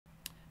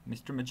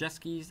Mr.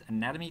 Majewski's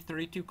Anatomy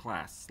 32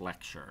 class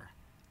lecture,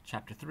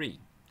 Chapter 3,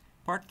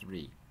 Part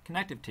 3,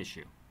 Connective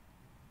Tissue.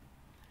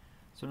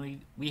 So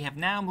we have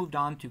now moved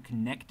on to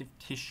connective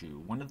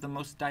tissue, one of the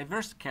most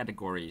diverse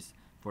categories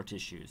for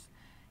tissues.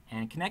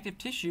 And connective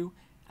tissue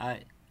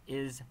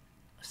is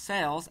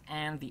cells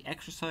and the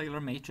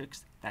extracellular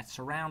matrix that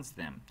surrounds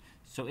them.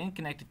 So in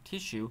connective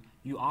tissue,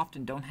 you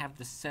often don't have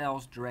the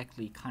cells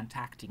directly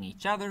contacting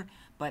each other,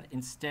 but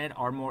instead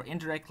are more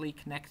indirectly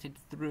connected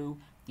through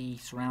the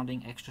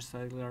surrounding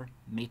extracellular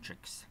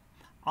matrix.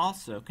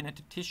 Also,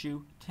 connective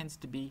tissue tends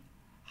to be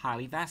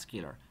highly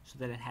vascular, so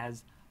that it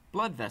has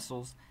blood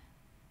vessels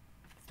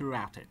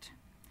throughout it.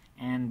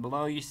 And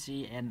below you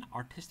see an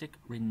artistic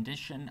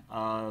rendition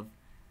of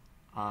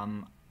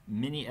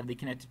many of the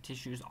connective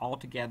tissues all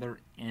together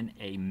in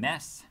a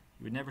mess.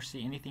 You would never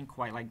see anything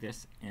quite like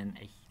this in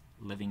a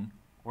living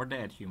or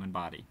dead human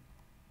body.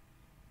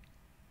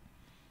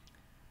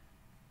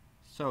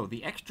 So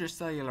the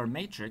extracellular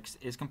matrix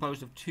is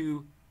composed of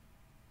two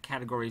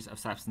categories of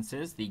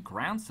substances: the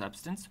ground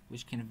substance,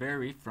 which can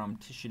vary from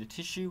tissue to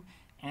tissue,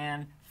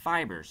 and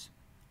fibers.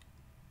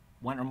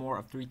 One or more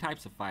of three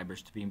types of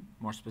fibers, to be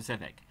more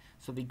specific.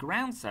 So the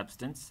ground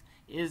substance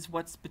is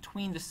what's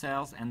between the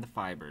cells and the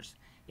fibers.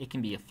 It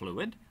can be a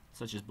fluid,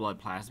 such as blood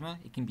plasma.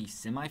 It can be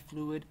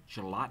semi-fluid,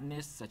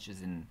 gelatinous, such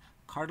as in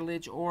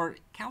cartilage, or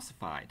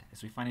calcified,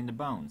 as we find in the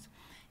bones.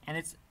 And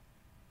its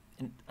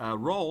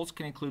roles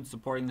can include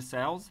supporting the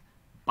cells,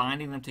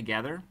 binding them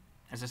together,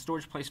 as a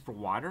storage place for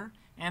water,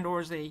 and or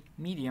as a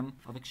medium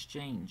of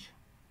exchange.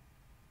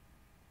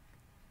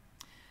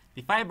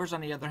 The fibers,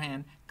 on the other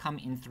hand, come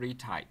in three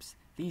types.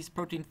 These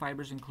protein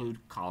fibers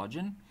include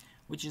collagen,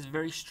 which is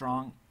very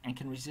strong and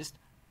can resist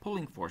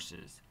pulling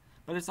forces,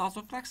 but it's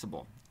also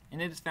flexible,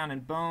 and it is found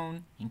in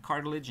bone, in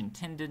cartilage, in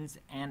tendons,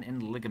 and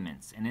in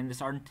ligaments. And in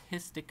this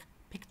artistic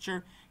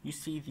picture, you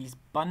see these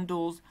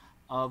bundles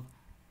of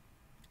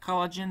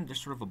collagen. They're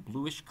sort of a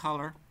bluish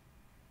color,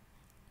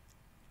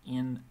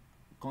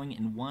 going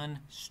in one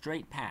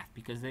straight path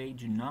because they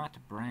do not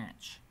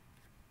branch.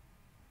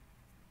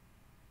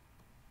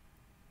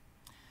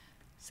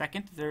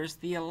 Second, there's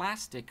the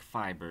elastic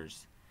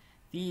fibers.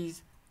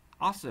 These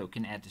also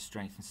can add to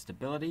strength and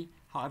stability.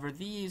 However,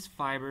 these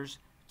fibers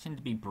tend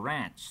to be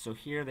branched. So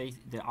here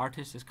the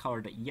artist has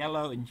colored it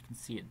yellow, and you can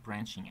see it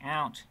branching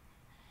out.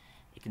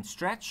 It can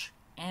stretch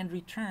and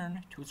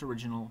return to its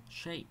original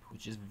shape,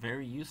 which is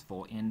very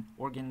useful in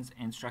organs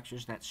and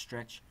structures that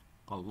stretch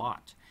a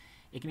lot.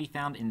 It can be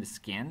found in the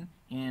skin,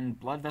 in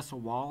blood vessel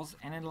walls,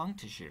 and in lung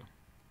tissue.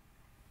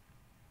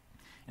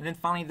 And then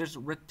finally, there's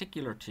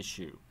reticular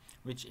tissue,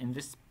 which in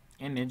this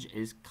image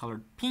is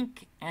colored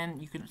pink,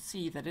 and you can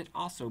see that it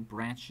also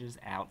branches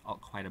out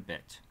quite a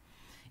bit.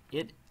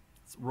 Its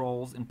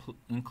roles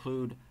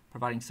include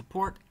providing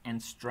support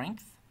and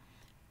strength,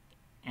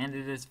 and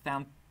it is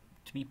found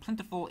to be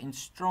plentiful in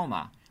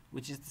stroma,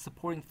 which is the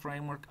supporting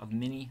framework of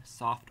many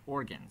soft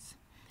organs.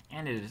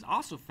 And it is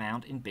also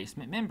found in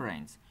basement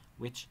membranes,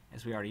 which,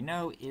 as we already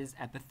know, is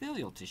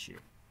epithelial tissue.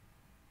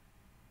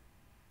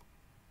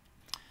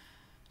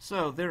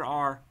 So there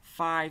are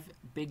 5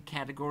 big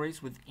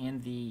categories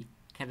within the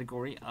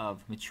category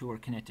of mature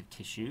connective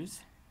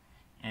tissues.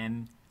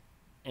 And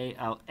A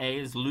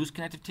is loose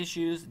connective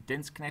tissues,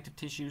 dense connective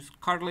tissues,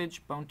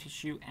 cartilage, bone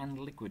tissue, and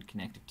liquid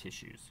connective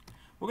tissues.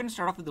 We're going to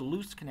start off with the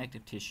loose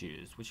connective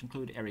tissues, which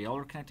include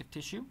areolar connective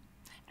tissue,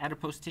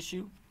 adipose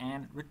tissue,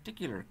 and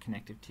reticular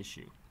connective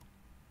tissue.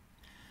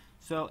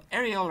 So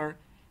areolar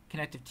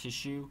connective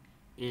tissue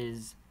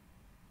is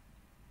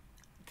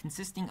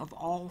consisting of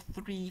all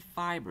 3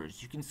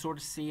 fibers. You can sort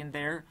of see in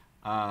there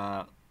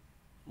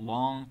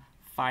long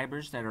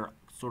fibers that are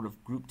sort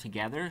of grouped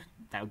together.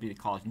 That would be the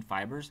collagen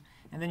fibers.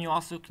 And then you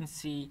also can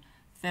see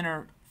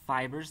thinner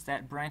fibers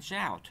that branch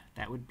out.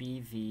 That would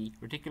be the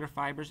reticular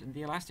fibers and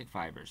the elastic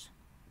fibers.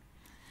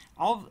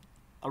 All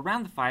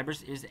around the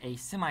fibers is a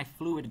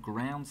semi-fluid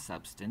ground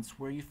substance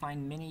where you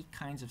find many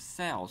kinds of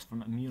cells,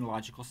 from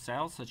immunological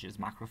cells such as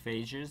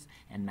macrophages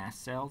and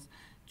mast cells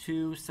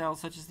to cells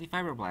such as the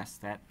fibroblasts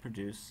that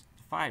produce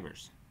the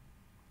fibers.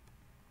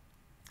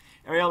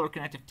 Areolar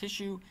connective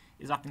tissue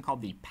is often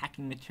called the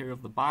packing material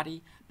of the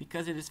body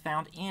because it is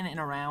found in and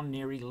around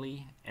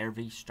nearly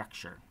every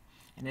structure,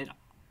 and it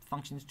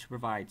functions to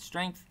provide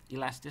strength,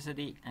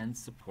 elasticity, and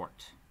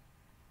support.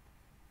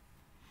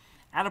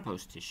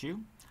 Adipose tissue,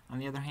 on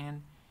the other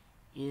hand,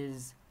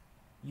 is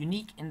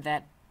unique in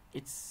that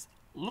it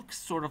looks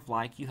sort of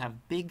like you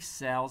have big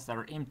cells that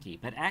are empty,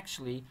 but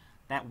actually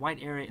that white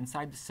area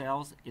inside the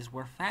cells is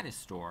where fat is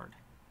stored.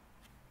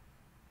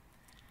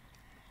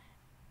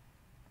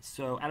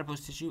 So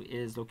adipose tissue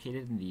is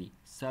located in the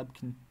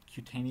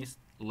subcutaneous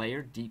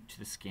layer deep to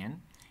the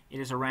skin. It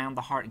is around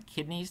the heart and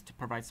kidneys to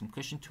provide some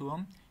cushion to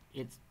them.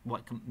 It's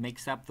what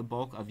makes up the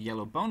bulk of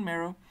yellow bone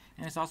marrow,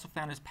 and it's also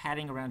found as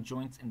padding around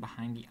joints and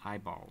behind the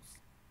eyeballs.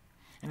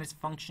 And its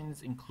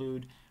functions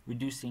include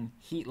reducing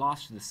heat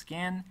loss to the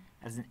skin,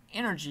 as an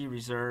energy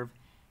reserve,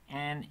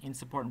 and in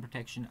support and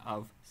protection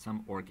of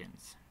some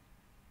organs.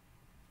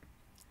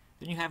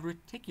 Then you have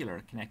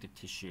reticular connective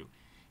tissue.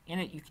 In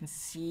it, you can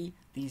see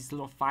these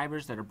little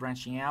fibers that are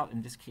branching out.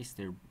 In this case,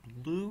 they're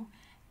blue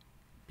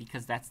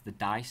because that's the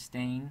dye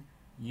stain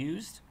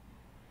used.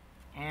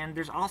 And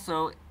there's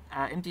also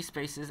empty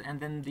spaces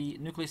and then the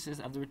nucleuses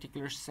of the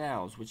reticular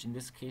cells, which in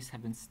this case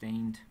have been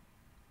stained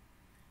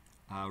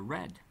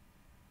red.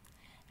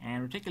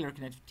 And reticular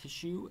connective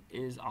tissue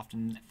is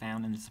often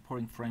found in the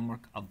supporting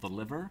framework of the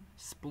liver,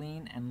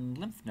 spleen, and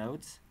lymph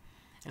nodes,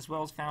 as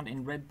well as found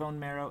in red bone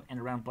marrow and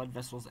around blood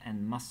vessels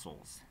and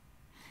muscles.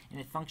 And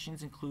its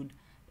functions include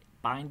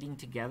binding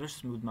together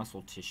smooth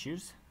muscle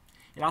tissues.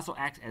 It also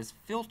acts as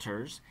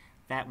filters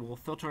that will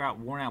filter out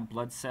worn-out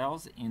blood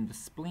cells in the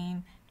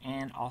spleen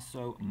and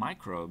also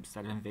microbes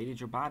that have invaded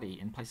your body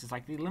in places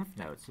like the lymph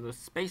nodes. So those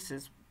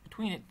spaces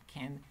between it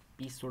can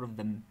be sort of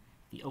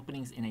the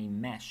openings in a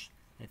mesh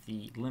that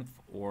the lymph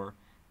or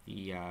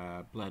the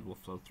blood will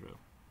flow through.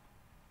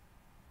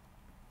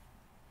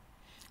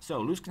 So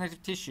loose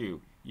connective tissue,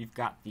 you've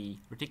got the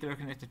reticular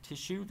connective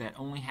tissue that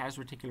only has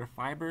reticular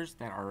fibers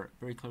that are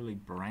very clearly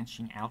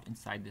branching out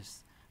inside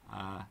this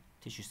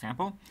tissue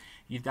sample.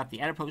 You've got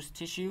the adipose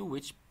tissue,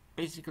 which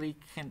basically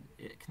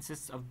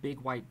consists of big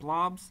white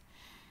blobs,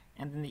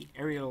 and then the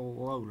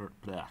areolar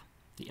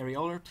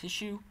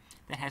tissue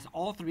that has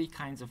all three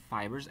kinds of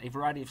fibers, a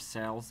variety of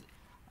cells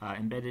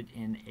embedded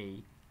in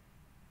a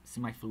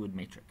semi-fluid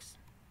matrix.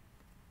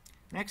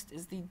 Next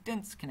is the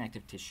dense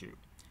connective tissue.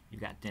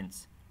 You've got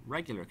dense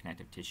regular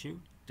connective tissue,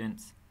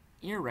 dense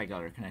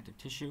irregular connective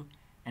tissue,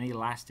 and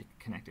elastic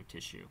connective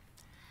tissue.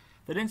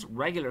 The dense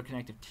regular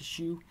connective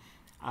tissue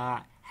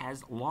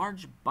has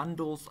large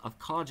bundles of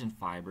collagen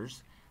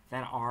fibers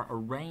that are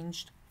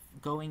arranged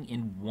going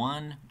in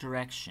one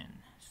direction.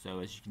 So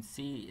as you can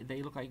see,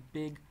 they look like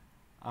big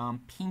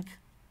pink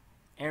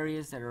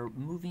areas that are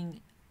moving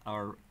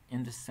or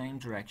in the same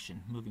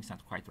direction. Moving is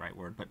not quite the right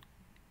word, but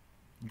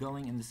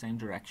going in the same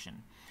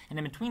direction. And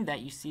in between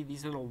that, you see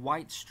these little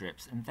white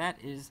strips, and that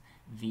is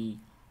the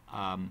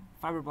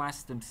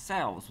fibroblasts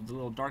themselves, with the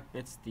little dark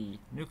bits, the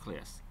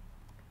nucleus.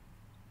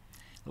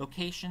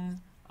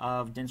 Location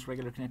of dense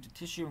regular connective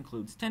tissue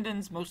includes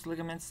tendons, most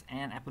ligaments,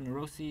 and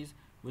aponeuroses,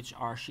 which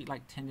are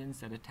sheet-like tendons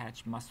that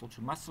attach muscle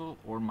to muscle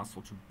or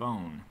muscle to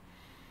bone.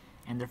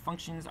 And their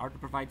functions are to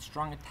provide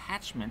strong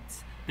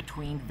attachments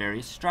between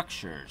various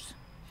structures,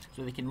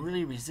 so they can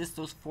really resist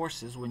those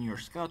forces when your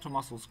skeletal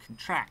muscles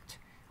contract,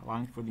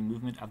 allowing for the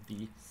movement of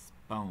the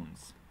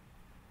bones.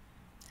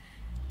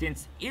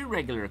 Dense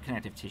irregular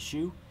connective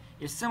tissue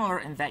is similar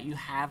in that you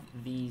have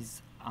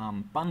these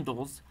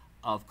bundles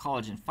of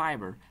collagen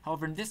fiber.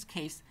 However, in this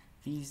case,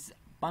 these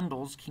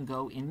bundles can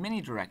go in many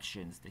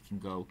directions. They can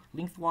go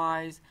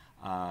lengthwise,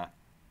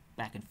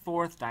 back and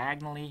forth,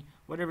 diagonally,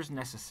 whatever's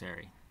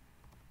necessary.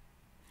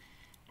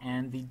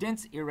 And the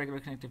dense irregular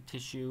connective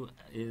tissue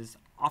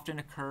often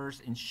occurs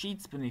in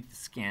sheets beneath the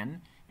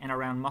skin and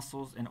around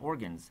muscles and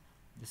organs.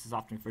 This is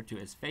often referred to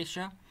as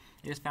fascia.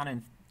 It is found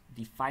in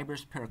the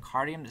fibrous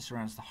pericardium that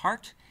surrounds the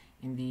heart,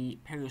 in the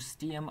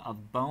periosteum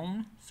of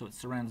bone, so it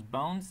surrounds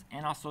bones,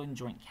 and also in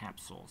joint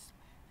capsules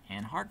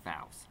and heart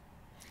valves.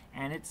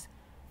 And its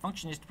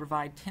function is to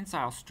provide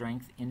tensile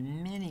strength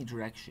in many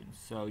directions,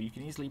 so you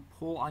can easily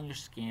pull on your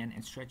skin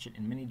and stretch it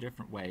in many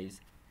different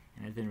ways,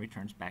 and it then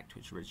returns back to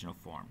its original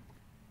form.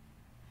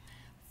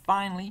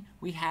 Finally,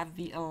 we have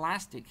the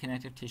elastic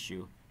connective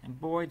tissue, and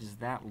boy does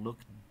that look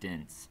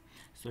dense.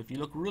 So if you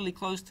look really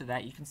close to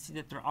that, you can see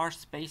that there are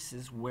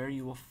spaces where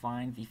you will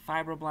find the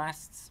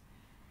fibroblasts.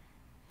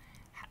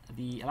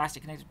 The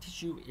elastic connective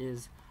tissue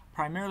is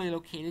primarily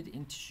located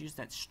in tissues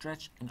that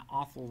stretch an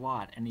awful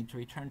lot and need to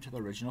return to the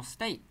original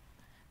state.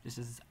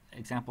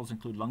 Examples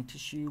include lung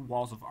tissue,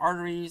 walls of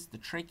arteries, the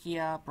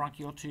trachea,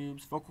 bronchial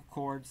tubes, vocal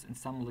cords, and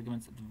some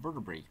ligaments of the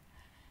vertebrae.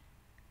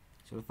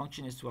 So the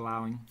function is to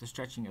allowing the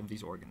stretching of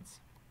these organs.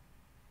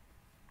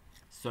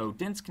 So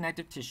dense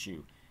connective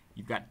tissue.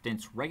 You've got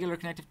dense regular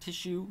connective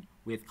tissue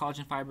with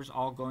collagen fibers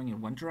all going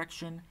in one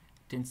direction,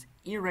 dense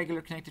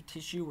irregular connective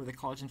tissue where the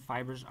collagen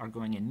fibers are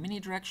going in many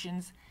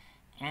directions,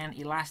 and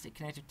elastic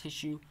connective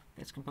tissue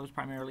that's composed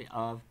primarily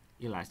of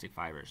elastic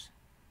fibers.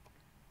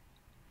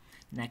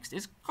 Next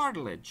is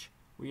cartilage.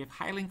 We have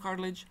hyaline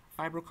cartilage,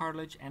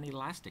 fibrocartilage, and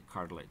elastic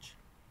cartilage.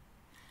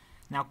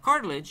 Now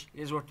cartilage, it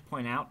is worth to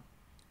point out,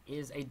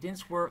 is a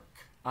dense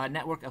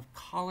network of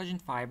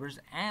collagen fibers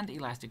and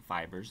elastic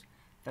fibers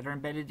that are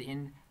embedded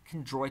in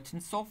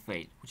chondroitin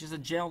sulfate, which is a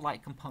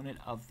gel-like component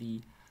of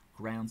the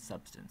ground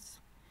substance.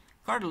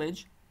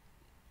 Cartilage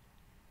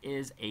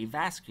is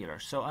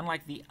avascular, so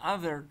unlike the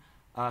other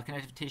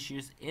connective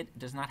tissues, it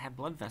does not have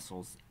blood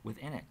vessels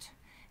within it.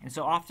 And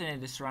so often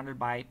it is surrounded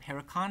by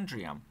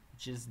perichondrium,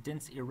 which is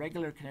dense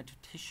irregular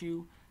connective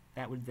tissue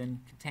that would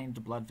then contain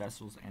the blood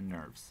vessels and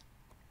nerves.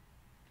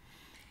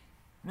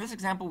 In this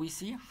example, we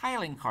see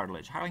hyaline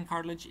cartilage. Hyaline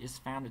cartilage is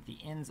found at the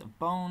ends of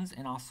bones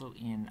and also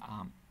in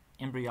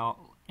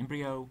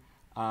embryo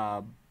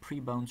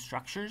pre-bone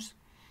structures.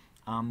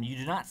 You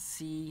do not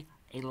see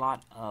a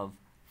lot of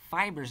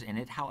fibers in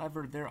it.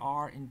 However, there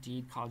are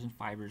indeed collagen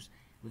fibers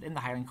within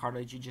the hyaline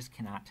cartilage. You just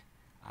cannot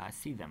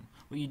see them.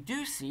 What you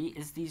do see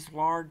is these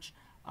large,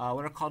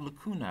 what are called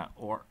lacuna,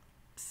 or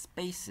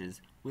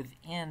spaces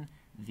within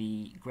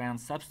the ground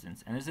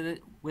substance, and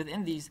it's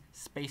within these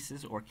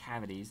spaces or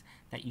cavities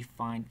that you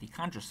find the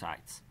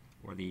chondrocytes,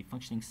 or the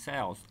functioning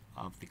cells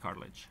of the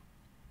cartilage.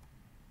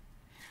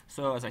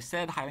 So as I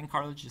said, hyaline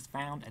cartilage is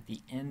found at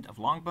the end of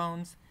long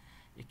bones.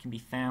 It can be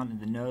found in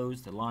the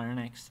nose, the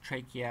larynx,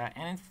 trachea,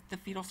 and in the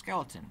fetal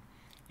skeleton,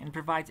 and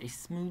provides a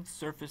smooth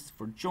surface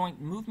for joint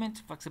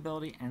movement,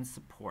 flexibility, and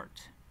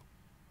support.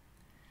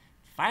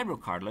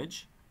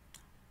 Fibrocartilage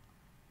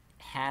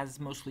has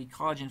mostly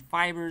collagen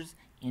fibers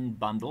in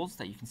bundles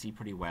that you can see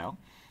pretty well.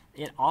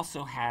 It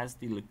also has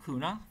the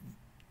lacuna.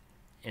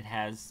 It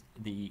has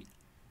the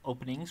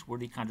openings where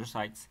the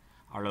chondrocytes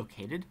are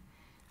located.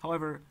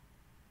 However,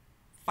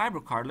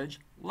 fibrocartilage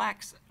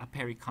lacks a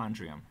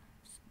perichondrium.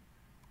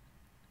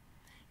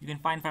 You can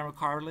find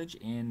fibrocartilage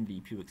in the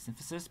pubic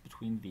symphysis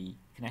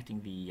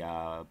connecting the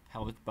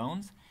pelvic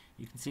bones.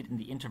 You can see it in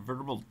the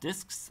intervertebral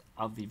discs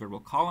of the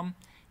vertebral column,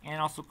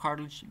 and also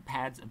cartilage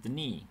pads of the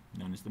knee,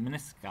 known as the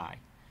menisci.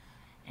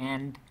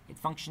 And it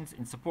functions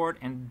in support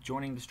and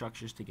joining the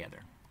structures together.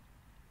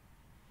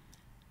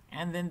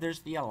 And then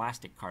there's the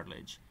elastic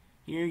cartilage.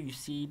 Here you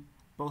see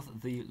both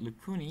the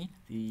lacunae,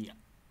 the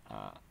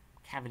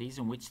cavities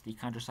in which the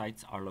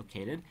chondrocytes are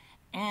located,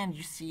 and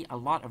you see a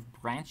lot of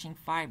branching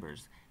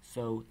fibers.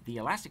 So the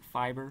elastic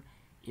fiber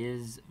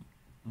is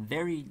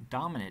very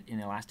dominant in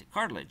elastic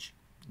cartilage,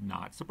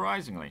 not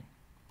surprisingly.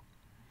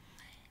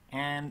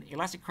 And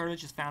elastic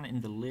cartilage is found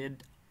in the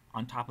lid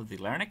on top of the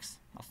larynx,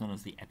 also known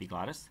as the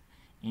epiglottis,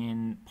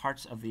 in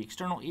parts of the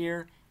external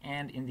ear,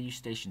 and in the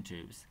eustachian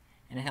tubes.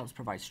 And it helps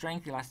provide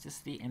strength,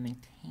 elasticity, and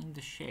maintain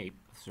the shape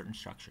of certain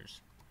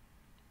structures.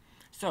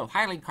 So,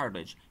 hyaline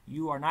cartilage,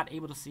 you are not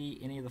able to see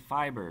any of the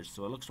fibers,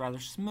 so it looks rather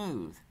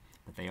smooth,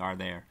 but they are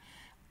there.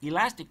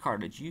 Elastic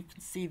cartilage, you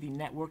can see the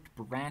networked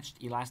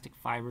branched elastic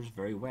fibers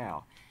very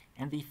well.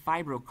 And the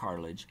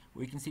fibrocartilage,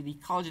 where you can see the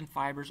collagen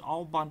fibers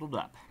all bundled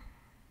up.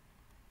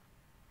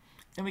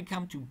 Then we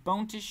come to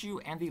bone tissue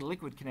and the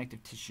liquid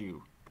connective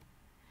tissue.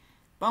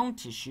 Bone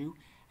tissue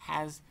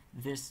has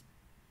this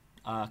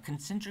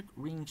concentric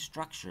ring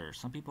structure.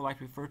 Some people like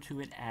to refer to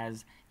it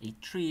as a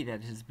tree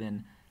that has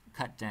been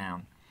cut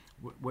down,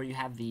 where you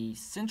have the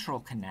central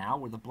canal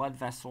where the blood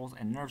vessels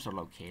and nerves are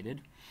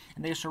located,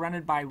 and they are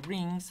surrounded by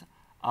rings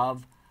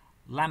of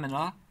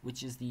lamina,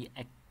 which is the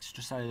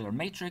extracellular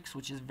matrix,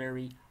 which is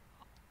very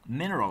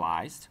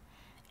mineralized.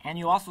 And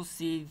you also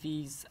see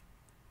these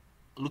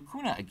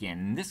lacuna again.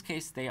 In this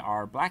case, they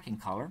are black in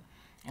color,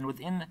 and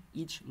within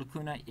each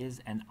lacuna is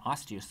an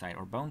osteocyte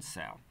or bone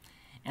cell.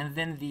 And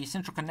then the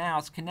central canal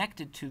is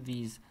connected to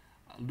these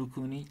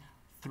lacunae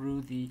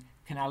through the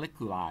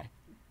canaliculi,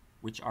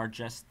 which are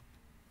just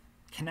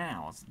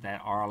canals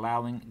that are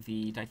allowing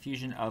the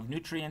diffusion of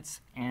nutrients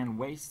and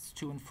wastes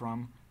to and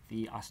from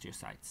the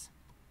osteocytes.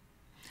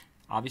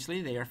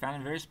 Obviously, they are found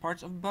in various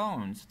parts of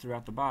bones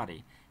throughout the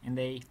body, and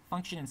they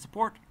function in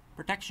support,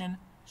 protection,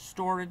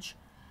 storage.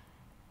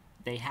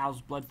 They house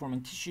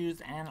blood-forming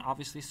tissues and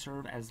obviously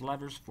serve as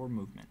levers for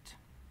movement.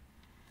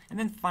 And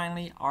then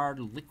finally, our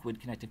liquid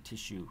connective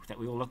tissue that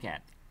we will look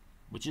at,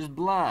 which is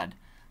blood.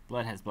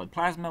 Blood has blood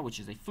plasma, which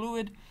is a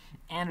fluid,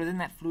 and within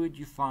that fluid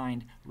you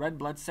find red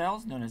blood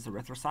cells, known as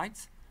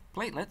erythrocytes,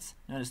 platelets,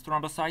 known as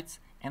thrombocytes,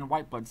 and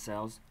white blood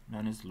cells,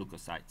 known as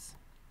leukocytes.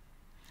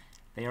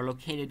 They are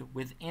located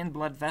within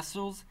blood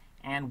vessels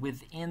and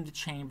within the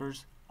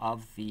chambers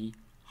of the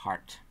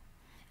heart.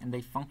 And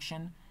they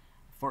function,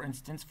 for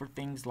instance, for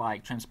things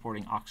like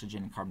transporting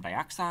oxygen and carbon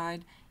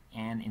dioxide,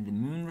 and in the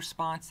immune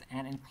response,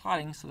 and in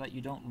clotting, so that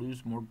you don't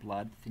lose more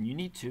blood than you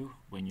need to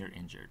when you're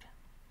injured.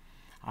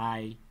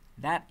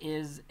 That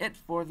is it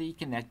for the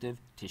connective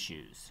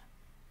tissues.